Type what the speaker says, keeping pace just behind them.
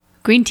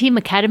Green Team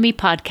Academy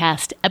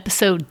Podcast,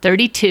 Episode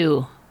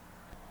 32.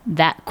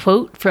 That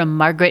quote from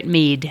Margaret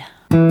Mead.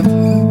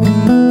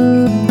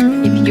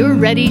 If you're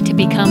ready to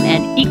become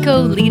an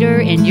eco-leader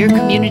in your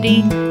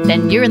community,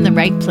 then you're in the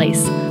right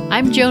place.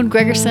 I'm Joan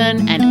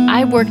Gregerson, and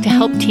I work to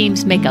help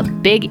teams make a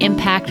big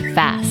impact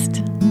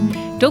fast.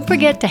 Don't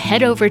forget to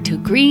head over to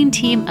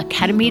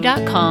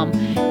greenteamacademy.com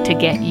to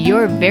get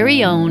your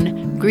very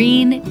own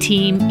Green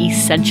Team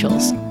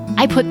Essentials.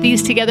 I put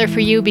these together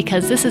for you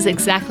because this is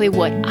exactly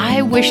what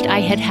I wished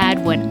I had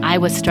had when I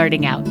was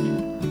starting out.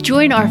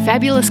 Join our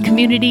fabulous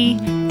community,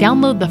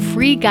 download the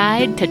free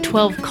guide to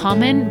 12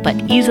 common but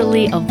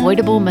easily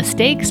avoidable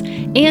mistakes,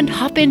 and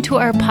hop into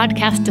our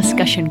podcast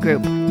discussion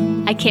group.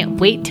 I can't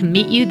wait to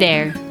meet you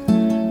there.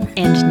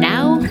 And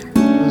now,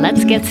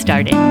 let's get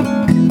started.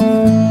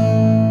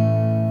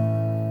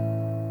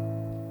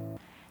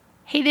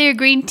 Hey there,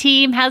 Green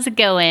Team. How's it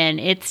going?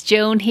 It's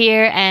Joan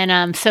here, and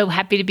I'm so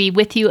happy to be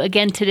with you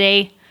again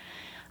today.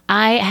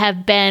 I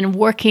have been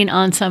working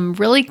on some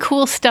really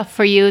cool stuff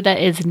for you that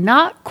is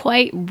not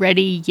quite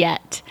ready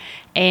yet.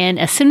 And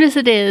as soon as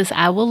it is,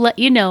 I will let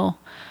you know.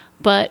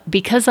 But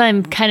because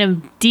I'm kind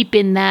of deep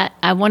in that,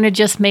 I want to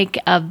just make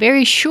a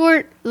very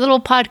short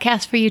little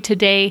podcast for you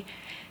today.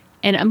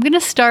 And I'm going to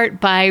start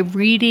by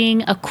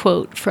reading a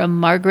quote from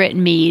Margaret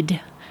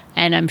Mead.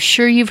 And I'm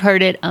sure you've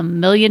heard it a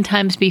million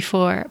times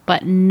before,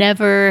 but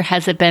never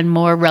has it been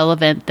more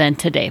relevant than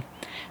today.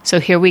 So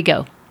here we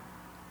go.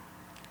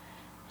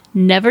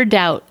 Never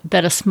doubt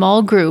that a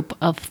small group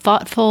of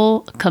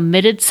thoughtful,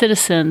 committed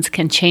citizens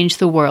can change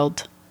the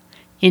world.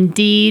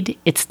 Indeed,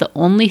 it's the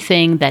only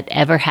thing that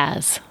ever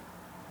has.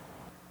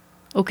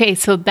 Okay,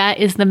 so that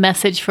is the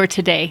message for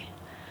today.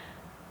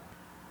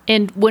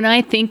 And when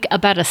I think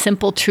about a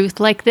simple truth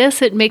like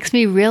this, it makes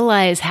me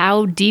realize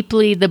how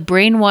deeply the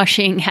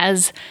brainwashing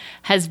has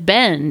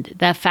been.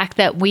 The fact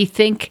that we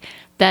think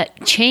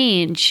that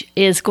change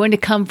is going to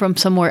come from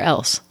somewhere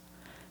else.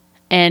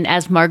 And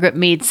as Margaret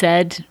Mead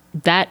said,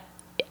 that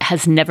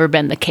has never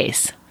been the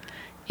case.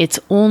 It's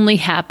only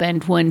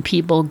happened when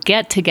people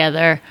get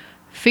together,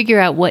 figure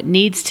out what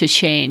needs to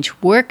change,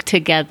 work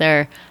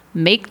together,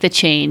 make the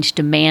change,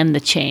 demand the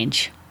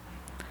change.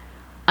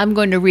 I'm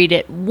going to read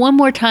it one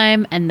more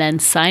time and then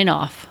sign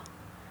off.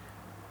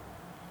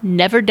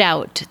 Never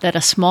doubt that a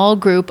small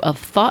group of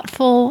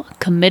thoughtful,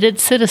 committed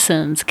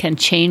citizens can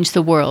change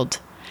the world.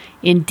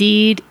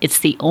 Indeed, it's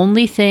the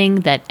only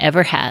thing that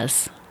ever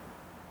has.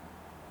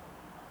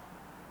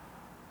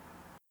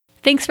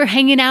 Thanks for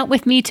hanging out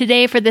with me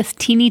today for this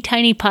teeny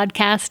tiny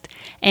podcast.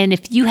 And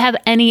if you have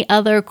any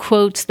other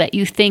quotes that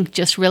you think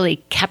just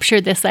really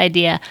capture this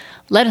idea,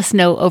 let us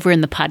know over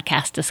in the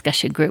podcast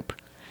discussion group.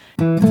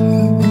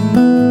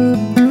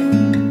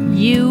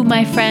 You,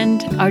 my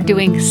friend, are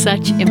doing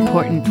such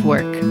important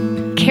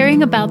work.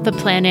 Caring about the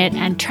planet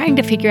and trying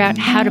to figure out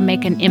how to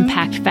make an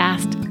impact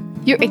fast.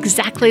 You're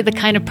exactly the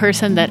kind of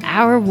person that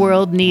our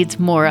world needs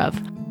more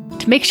of.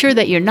 To make sure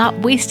that you're not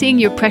wasting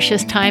your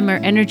precious time or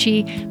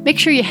energy, make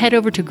sure you head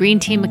over to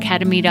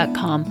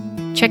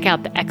greenteamacademy.com. Check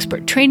out the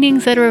expert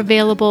trainings that are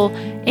available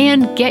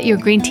and get your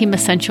Green Team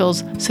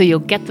Essentials so you'll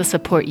get the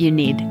support you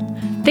need.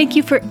 Thank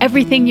you for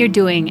everything you're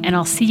doing, and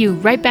I'll see you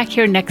right back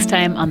here next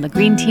time on the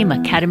Green Team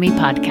Academy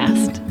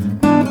podcast.